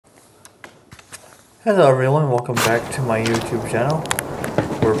Hello everyone, welcome back to my YouTube channel.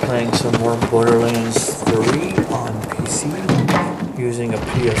 We're playing some more Borderlands 3 on PC using a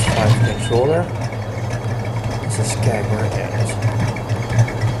PS5 controller. It's a skag right there.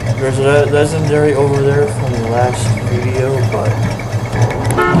 There's a legendary over there from the last video, but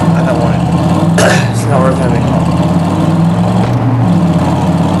I don't want it. It's not worth having.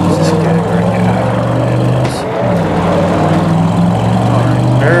 It's a skag right there.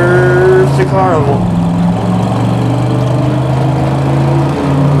 Alright, there's the carnival.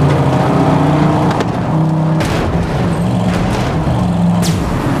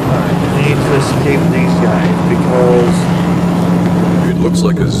 Escape these guys because it looks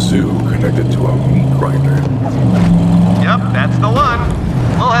like a zoo connected to a meat grinder. Yep, that's the one.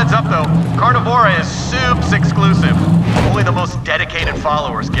 Little heads up though, Carnivora is Soups exclusive. Only the most dedicated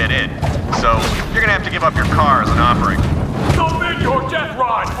followers get in. So you're gonna have to give up your car as an offering. Submit your death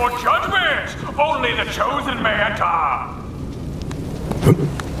ride for judgment! Only the chosen may enter!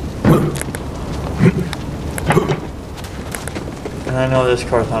 And I know this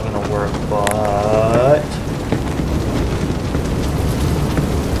car's not going to work, but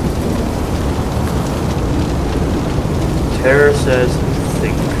Terror says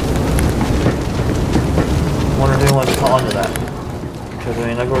think. I wonder if anyone caught onto that. Because I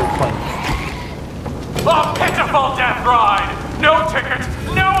mean, look where it's playing. A pitiful death ride! No ticket,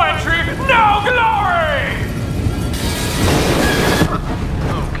 no entry, no glory!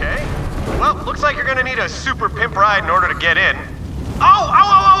 Okay. Well, looks like you're gonna need a super pimp ride in order to get in.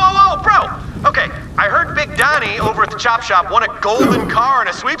 Oh, bro! Okay, I heard Big Donnie over at the chop shop won a golden car in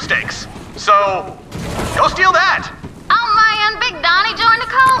a sweepstakes. So, go steal that! Oh man, Big Donnie joined the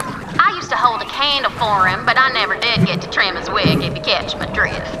cult? I used to hold a candle for him, but I never did get to trim his wig, if you catch my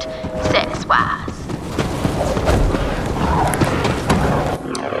drift. Sex-wise.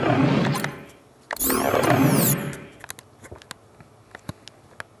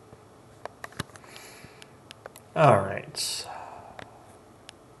 Alright.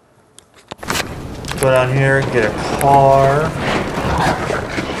 Go down here, get a car.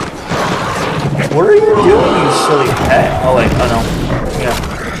 What are you doing, you silly pet? Oh wait, oh no. Yeah.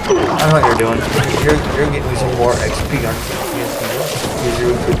 I know what you're doing. You're getting me some more XP, aren't you? Because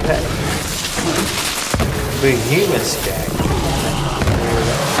you're a good pet. Behemoth skag.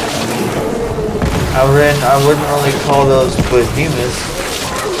 I wouldn't really call those behemoths.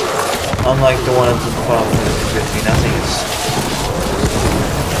 Unlike the one that's in Final Fantasy 15, I think it's...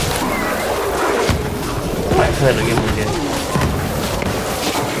 I might play the game again.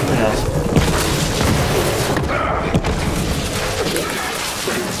 Something else.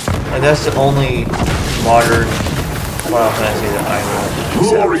 And that's the only modern Final Fantasy that I know.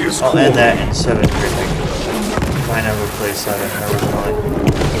 I'll end that in 7th grade. I never played 7 originally.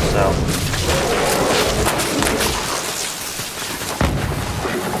 So...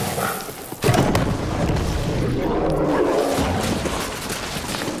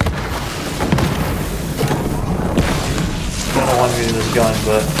 I'm using this gun,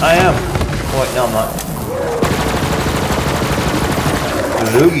 but I am. Oh, wait, no, I'm not.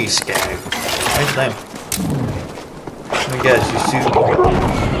 Loogie skag. Nice name. Let me guess, you shoot.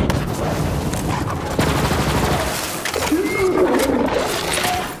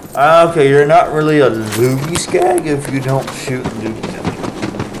 Okay, you're not really a loogie skag if you don't shoot loogies.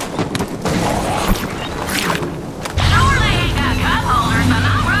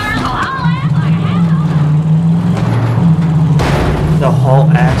 The whole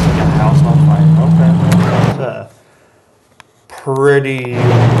axe like a house on fire. Okay, that's a pretty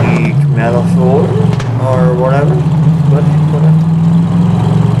unique metaphor or whatever. But whatever.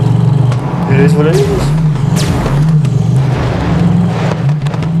 It is what it is.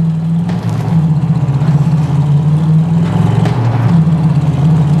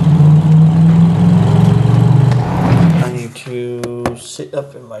 I need to sit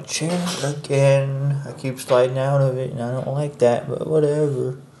up in my chair again. I keep sliding out of it and I don't like that, but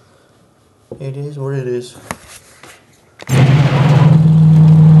whatever. It is what it is.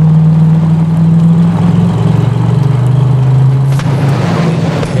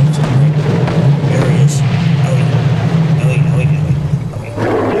 Areas.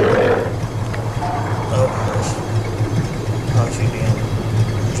 Oh, damn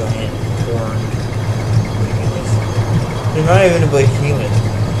giant corn. They're not even a behemoth.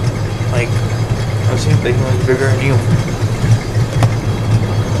 Like, I've seen behemoths bigger than you.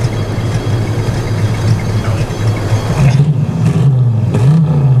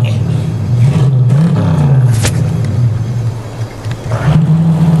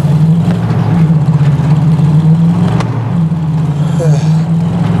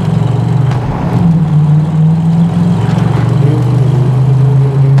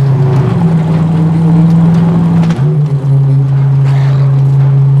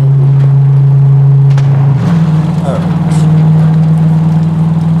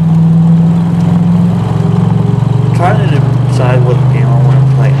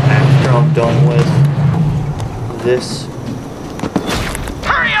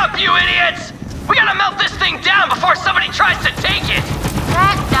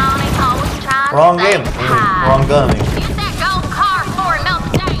 That Donnie always tries Wrong to game. stay high. Wrong gun. Use that gold car before it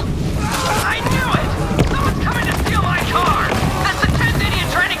melts down. I knew it! Someone's coming to steal my car! That's the 10th idiot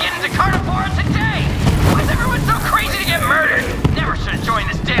trying to get into Carnivore today! Why is everyone so crazy to get murdered? Never should have joined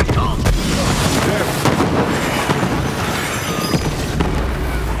this damn cult!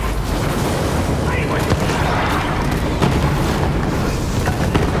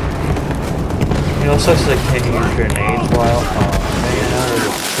 You know, such like can't use grenades while hanging out or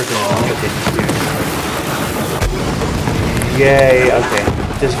freaking long if they do. Yay, okay.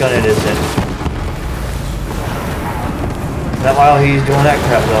 This gun it isn't. Not while he's doing that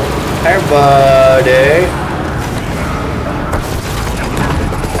crap though. Hey buddy!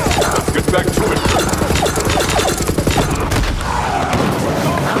 Get back to it.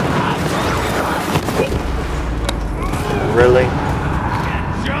 Really?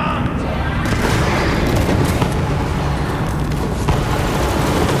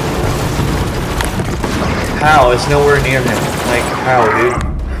 How? It's nowhere near him. Like, how, dude?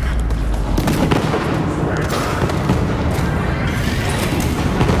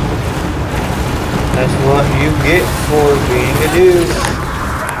 That's what you get for being a dude.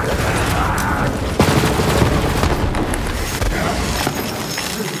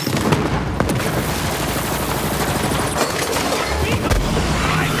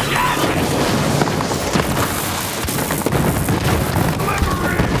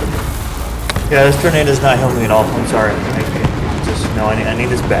 Yeah, this grenade does not help me at all. I'm sorry. No, I need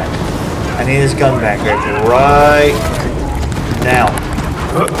this back. I need this gun back right now.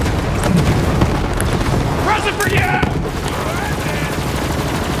 Present for you!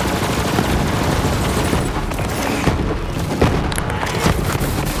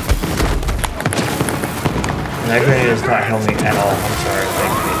 That grenade does not help me at all. I'm sorry.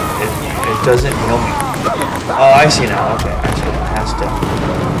 Like, it doesn't help me. Oh, I see now. Okay, actually, it has to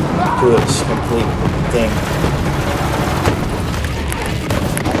do its complete thing.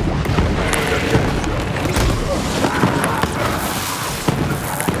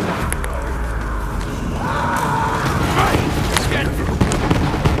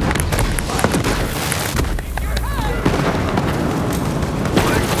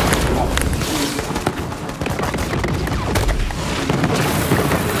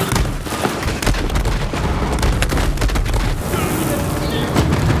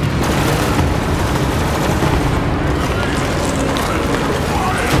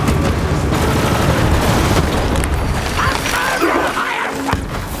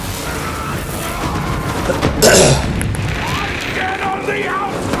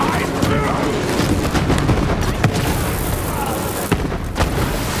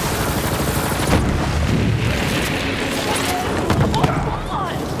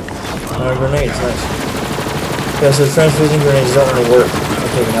 Grenades, nice. Yeah, so transfusing grenades don't really work.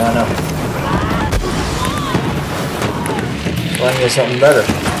 Okay, now I know. Well, I can get something better.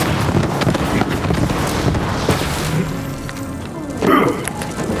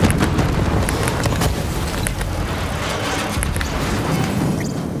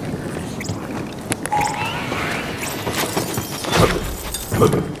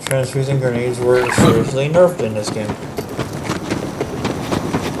 Transfusing grenades were seriously nerfed in this game.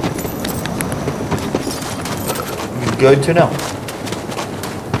 Good to know.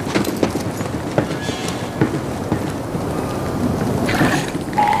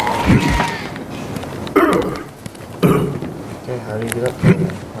 Okay, how do you get up here?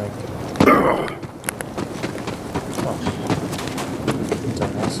 Like, oh.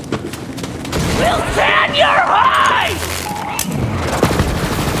 Dumbass. We'll tan your hide!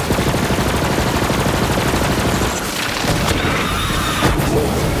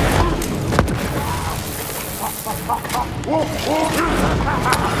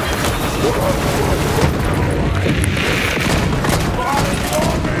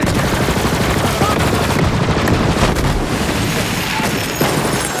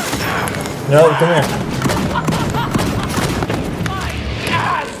 No, come here.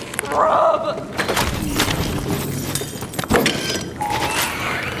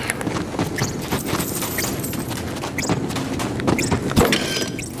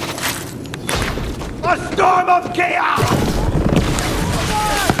 A storm of chaos!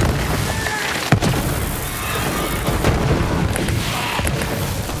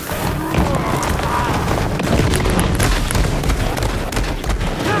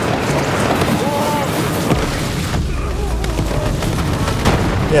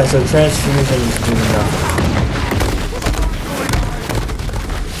 Yeah, so transfusions do nothing.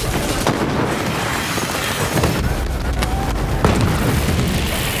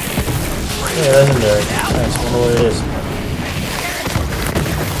 Yeah, legendary. Nice, wonder what it is.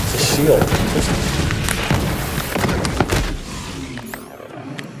 shield.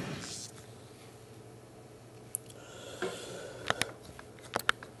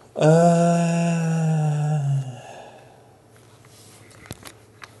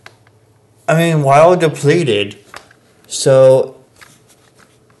 I mean, while depleted, so...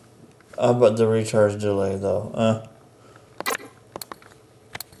 How about the recharge delay, though?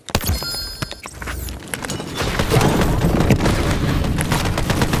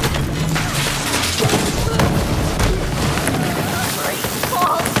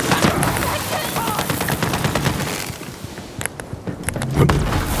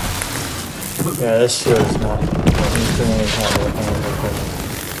 Yeah, this shield is not...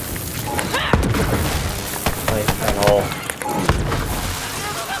 Like, at all.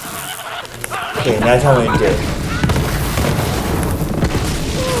 Okay, now tell me it did.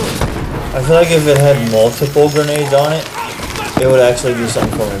 I feel like if it had multiple grenades on it, it would actually do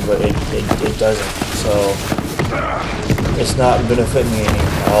something for me, but it doesn't. So, it's not benefiting me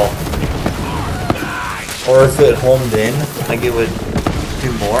at all. Or if it homed in, like it would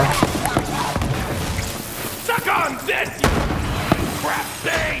do more. Suck on this, you crap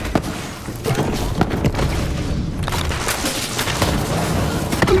thing!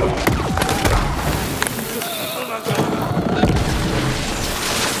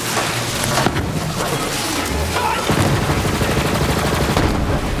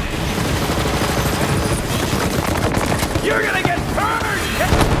 You're gonna get burned!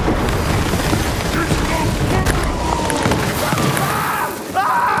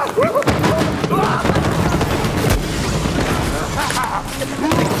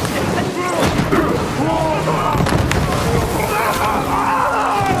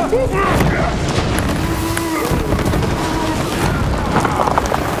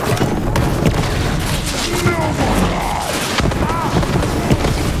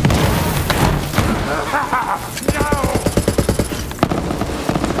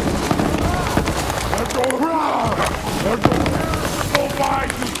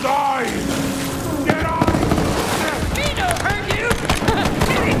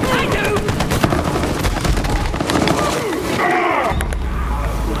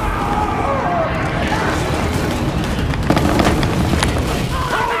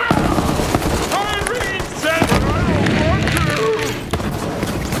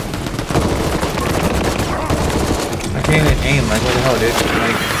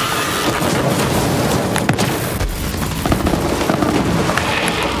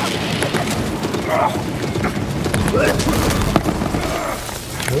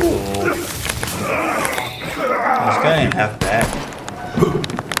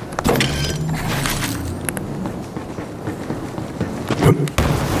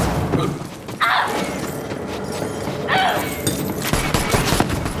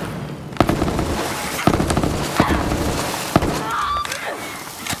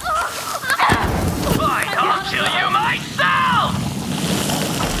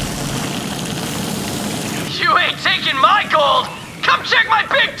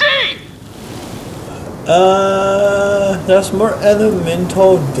 That's more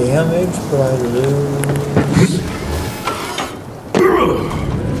elemental damage, but I lose.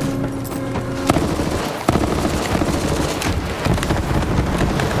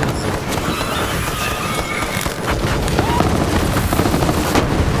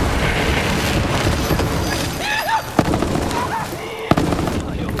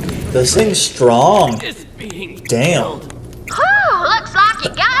 This thing's strong. Damn. Whew, looks like you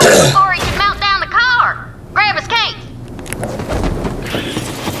got it before he could melt down the car. Grab his case.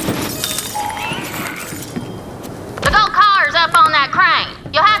 The gold car's up on that crane.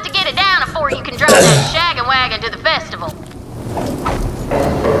 You'll have to get it down before you can drive that shaggin' wagon to the festival.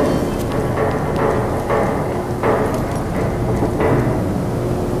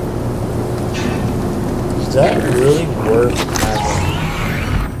 Is that really worth having?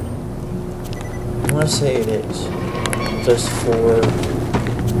 I'm gonna say it is. Just for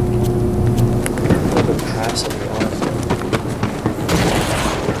the capacity, honestly.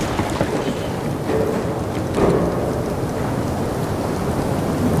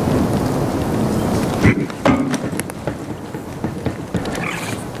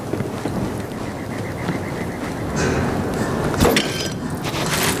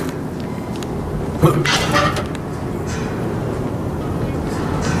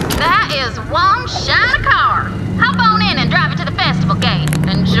 That is one shiny car. Hop on in and drive it to the festival gate.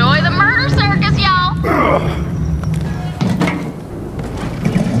 Enjoy the murder circus, y'all.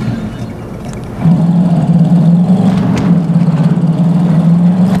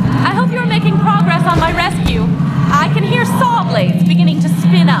 I hope you're making progress on my rescue. I can hear saw blades beginning to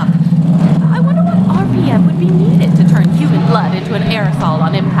spin up. into an aerosol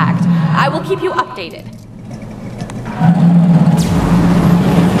on impact. I will keep you updated.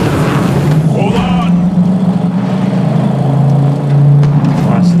 Hold on!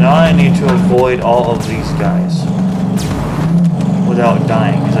 Alright, so now I need to avoid all of these guys without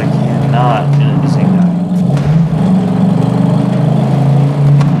dying, because I cannot in the same time.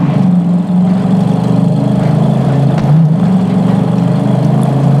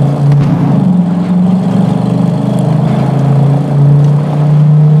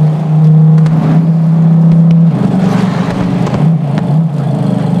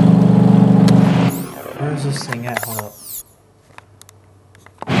 Where's this thing at? Hold up.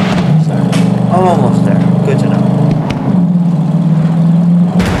 Sorry. I'm almost there. Good to know.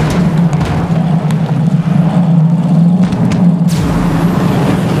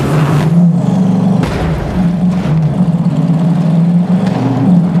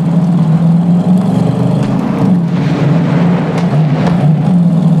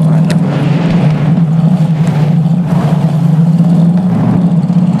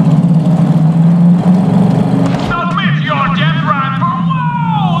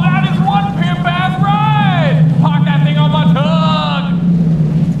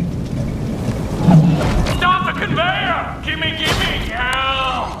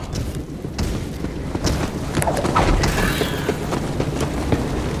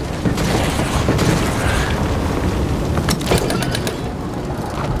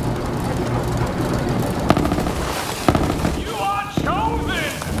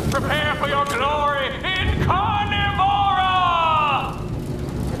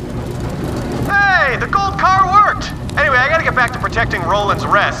 Protecting Roland's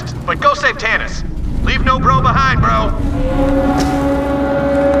rest, but go save Tanis. Leave no bro behind, bro.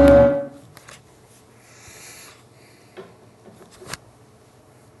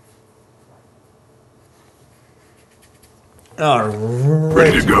 Alright.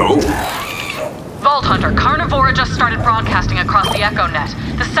 Ready to go? Vault Hunter, Carnivora just started broadcasting across the Echo Net.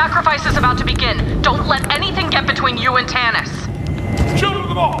 The sacrifice is about to begin. Don't let anything get between you and Tanis. Children of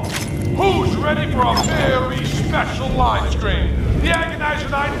the Vault, who's ready for a very special line stream? The Agonizer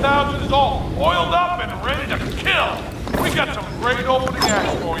 9000 is all oiled up and ready to kill. We got some great opening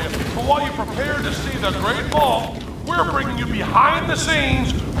acts for you. But while you prepare to see the Great Vault, we're bringing you behind the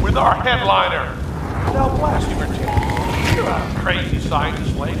scenes with our headliner. Now, Blasphemer Tim, you're a crazy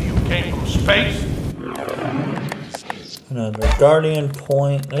scientist lady who came from space. Another Guardian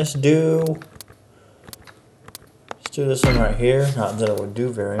point. Let's do this one right here. Not that it would do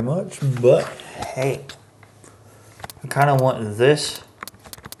very much, but hey. I kind of want this.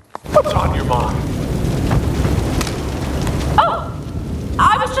 What's on your mind? Oh!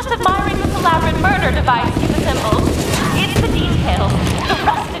 I was just admiring this elaborate murder device you've assembled. It's the details, the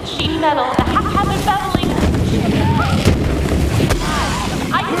rusted sheet metal, the haphazard beveling.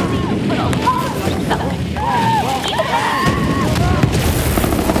 I can see you put a lot of yourself into it. Even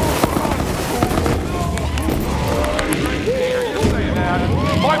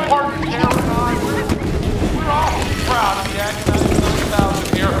My partner Karen and I, we're awfully proud of the Agonizer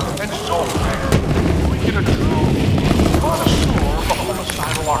 9000 here, and so rare. We get a true connoisseur of the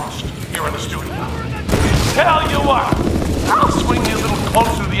homicidal artist here in the studio. Tell you what, I'll swing you a little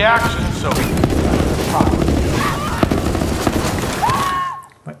closer to the action, so...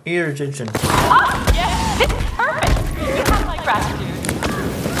 My ears itching. oh, yes, it's perfect. You have my gratitude.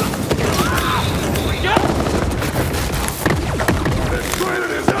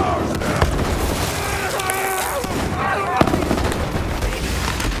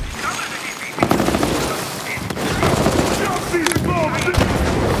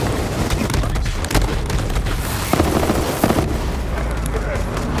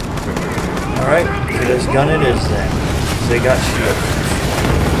 Alright, for this gun it is then. They got shield.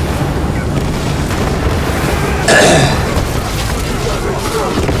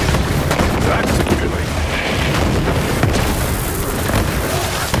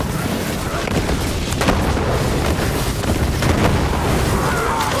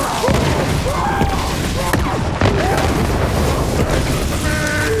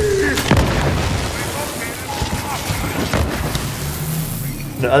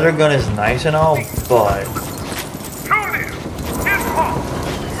 The other gun is nice and all, but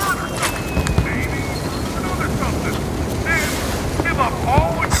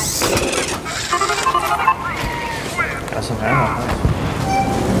got some ammo.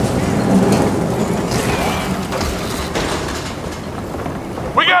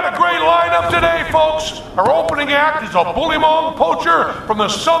 We got a great lineup today, folks. Our opening act is a bullymong poacher from the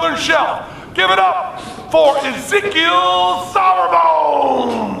Southern Shelf. Give it up for Ezekiel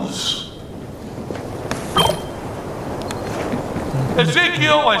Sourbones!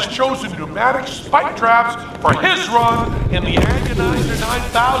 Ezekiel has chosen pneumatic spike traps for his run in the Agonizer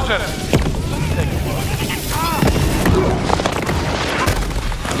 9000.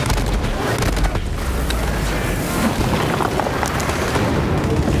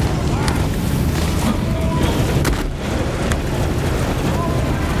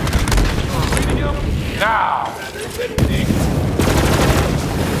 Now.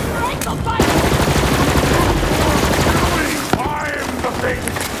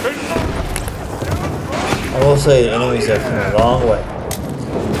 I will say the enemies have come a long way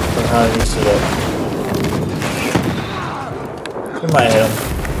from how I used to look. We might hit him.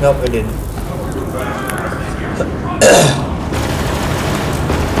 Nope, we didn't.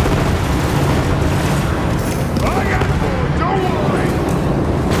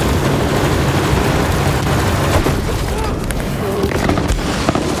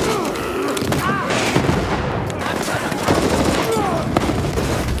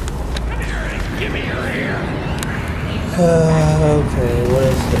 Okay, what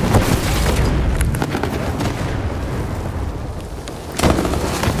is it?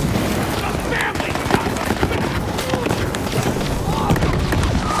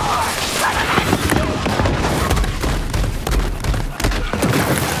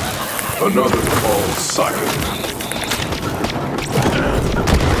 Another called silent.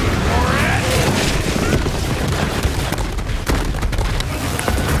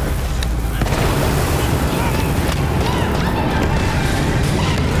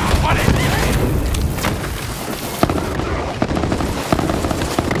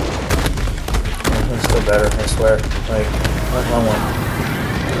 Better, I swear. Like, not one.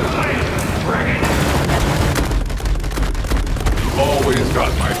 Always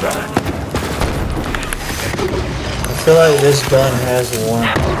got my back. I feel like this gun has one.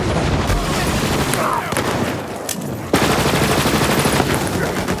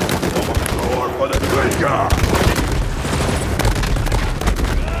 For the good guy.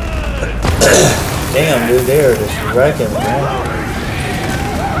 Damn, dude, they are just wrecking, man.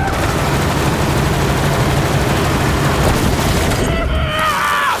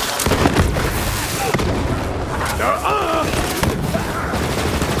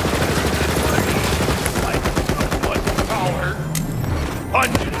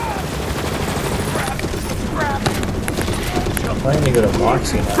 I need to go to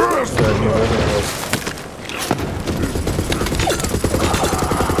Moxie now.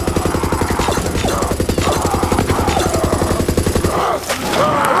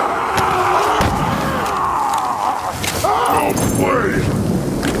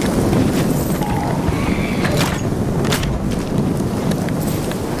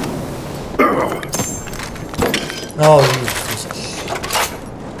 Oh, you piece of shit.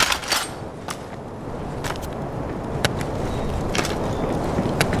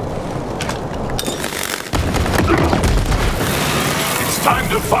 It's time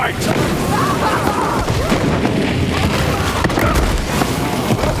to fight.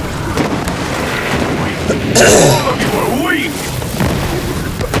 You are weak.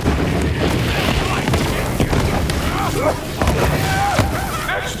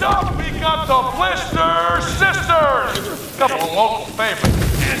 Next up, we got the Blister Sisters. Couple of local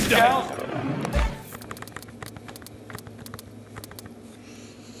favorites. Gals.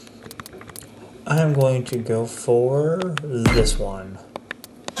 I'm going to go for this one.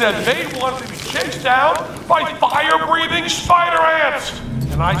 Said they wanted to be chased down by fire-breathing spider ants.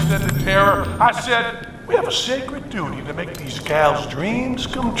 And I said to Terror, I said, we have a sacred duty to make these gals' dreams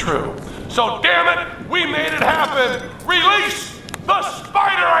come true. So damn it, we made it happen. Release the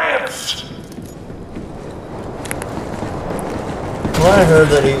spider ants. When I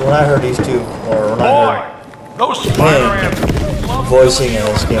heard these two, or when I heard those spider ants voicing in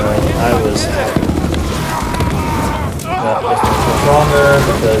this game, I was happy. That was stronger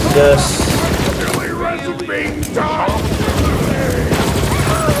because yes.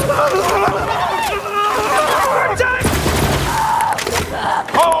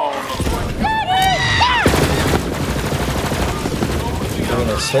 I'm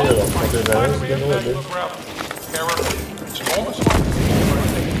gonna say it up because that is good one, dude.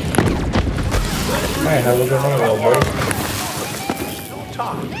 Alright, have a good night, little boy.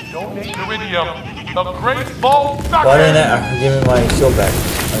 Why didn't I give me my shield back? I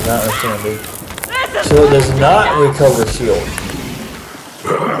don't understand, dude. So it does not recover shield.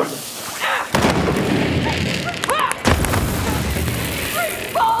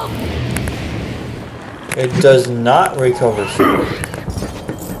 It does not recover shield.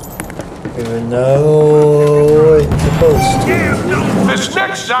 Even though it's supposed to. This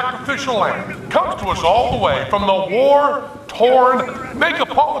next sacrificial lamb comes to us all the way from the war torn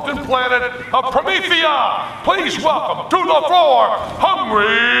megapolitan planet of Promethea. Please welcome to the floor, Hungry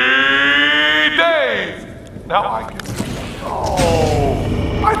Dave. Now I can...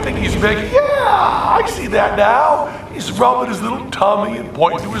 Oh, I think he's making... Yeah, I see that now. He's rubbing his little tummy and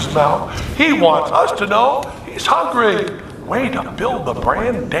pointing to his mouth. He wants us to know he's hungry. Way to build the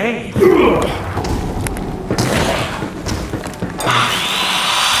brand, Dave.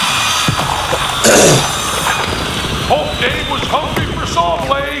 Hope Dave was hungry for saw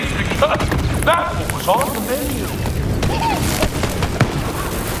blades because that's what was on the menu.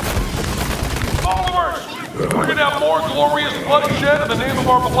 Followers, we're gonna have more glorious bloodshed in the name of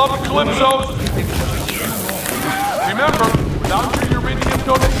our beloved Calypsos. Remember, without your iridium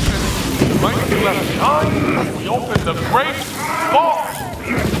donation, you might be left behind as we open the great vault.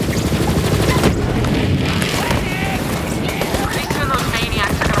 Pretty soon those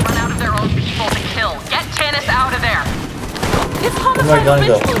maniacs are gonna run out of their own people to kill. Get Tannis out of there. This Where am I gonna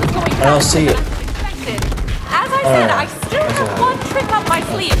go? I don't see it. As I said, I still have one trick up my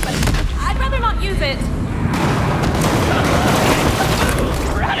sleeve, but I'd rather not use it.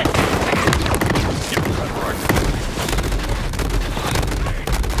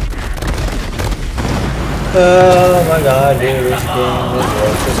 Oh my god, dude, this game is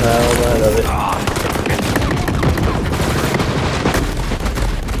rough as hell, but I love it.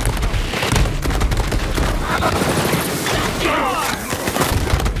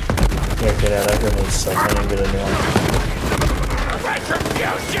 Yeah, get out, I can make stuff, I didn't get a new one.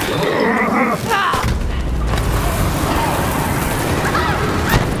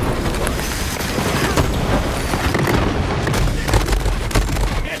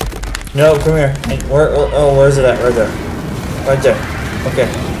 No, come here. Where? Oh, where's it at? Right there. Right there. Okay.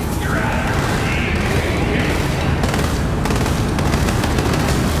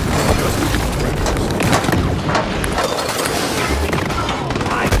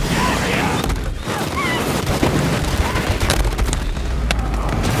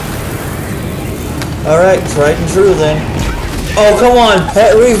 Alright, tried and true then. Oh, come on,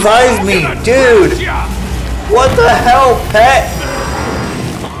 Pet, revive me, dude! What the hell, Pet?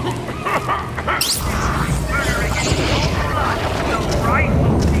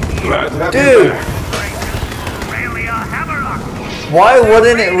 Dude! Why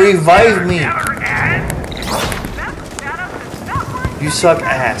wouldn't it revive me? You suck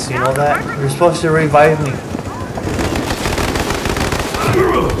ass, you know that? You're supposed to revive me.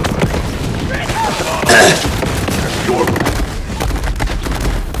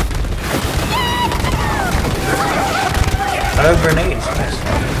 I have grenades.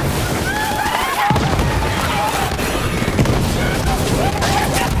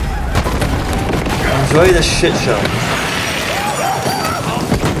 Enjoy the shit show.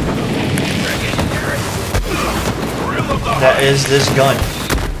 That is this gun.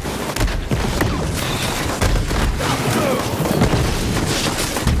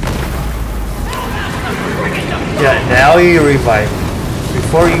 Yeah, now you revive me.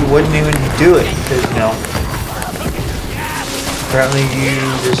 Before you wouldn't even do it, because, you know, apparently you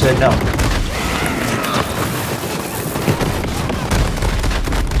just said no.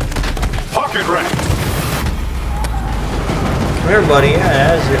 Pocket rat. Come here, buddy.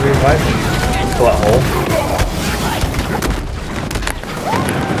 Yeah, that's it. Revive me. Butthole.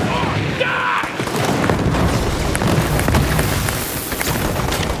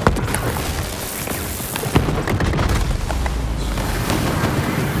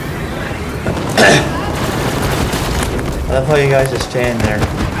 I love how you guys just stand there.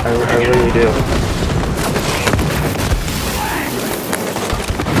 I really do.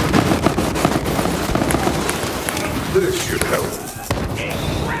 This should help.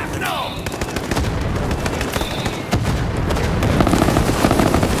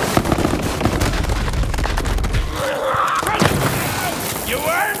 You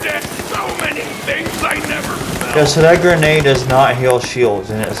earned it! So many things I never felt. Yeah, so that grenade does not heal shields,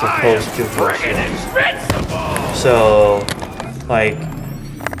 and it's supposed to heal shields. So, like,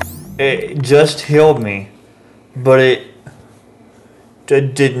 it just healed me, but it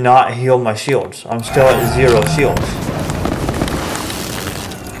did not heal my shields. I'm still at 0 shields.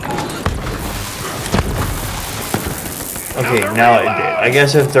 Okay, now it did. I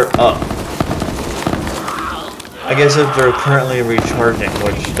guess if they're up. I guess if they're currently recharging,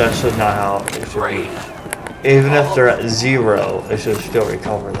 which that's just not how it should be. Even if they're at 0, it should still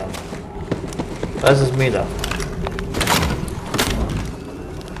recover them. That's just me though.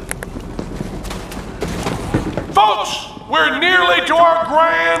 Folks, We're nearly to our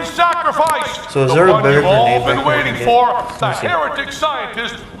grand sacrifice. So is the there a one better you've all grenade been back there waiting we can for, get? the Let me see. heretic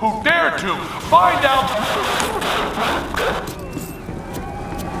scientist who dared to find out.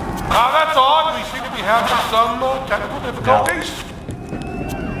 That's odd. We seem to be having some technical difficulties.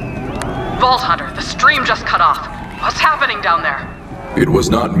 Vault Hunter, the stream just cut off. What's happening down there? It was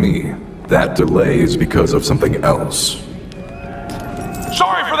not me. That delay is because of something else.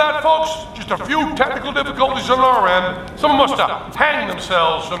 Sorry for that, folks. Just a few technical difficulties on our end. Someone must have hanged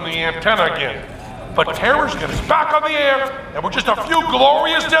themselves from the antenna again. But terrors get us back on the air, and we're just a few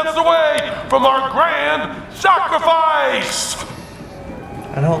glorious deaths away from our grand sacrifice!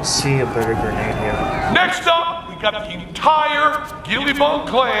 I don't see a better grenade here. Next up, we got the entire Guilty Bone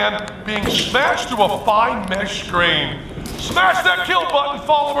clan being smashed through a fine mesh screen. Smash that kill button,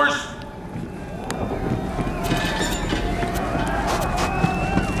 followers!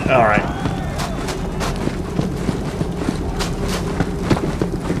 Alright.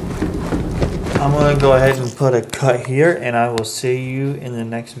 I'm going to go ahead and put a cut here, and I will see you in the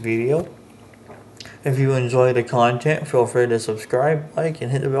next video. If you enjoy the content, feel free to subscribe, like,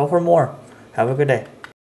 and hit the bell for more. Have a good day.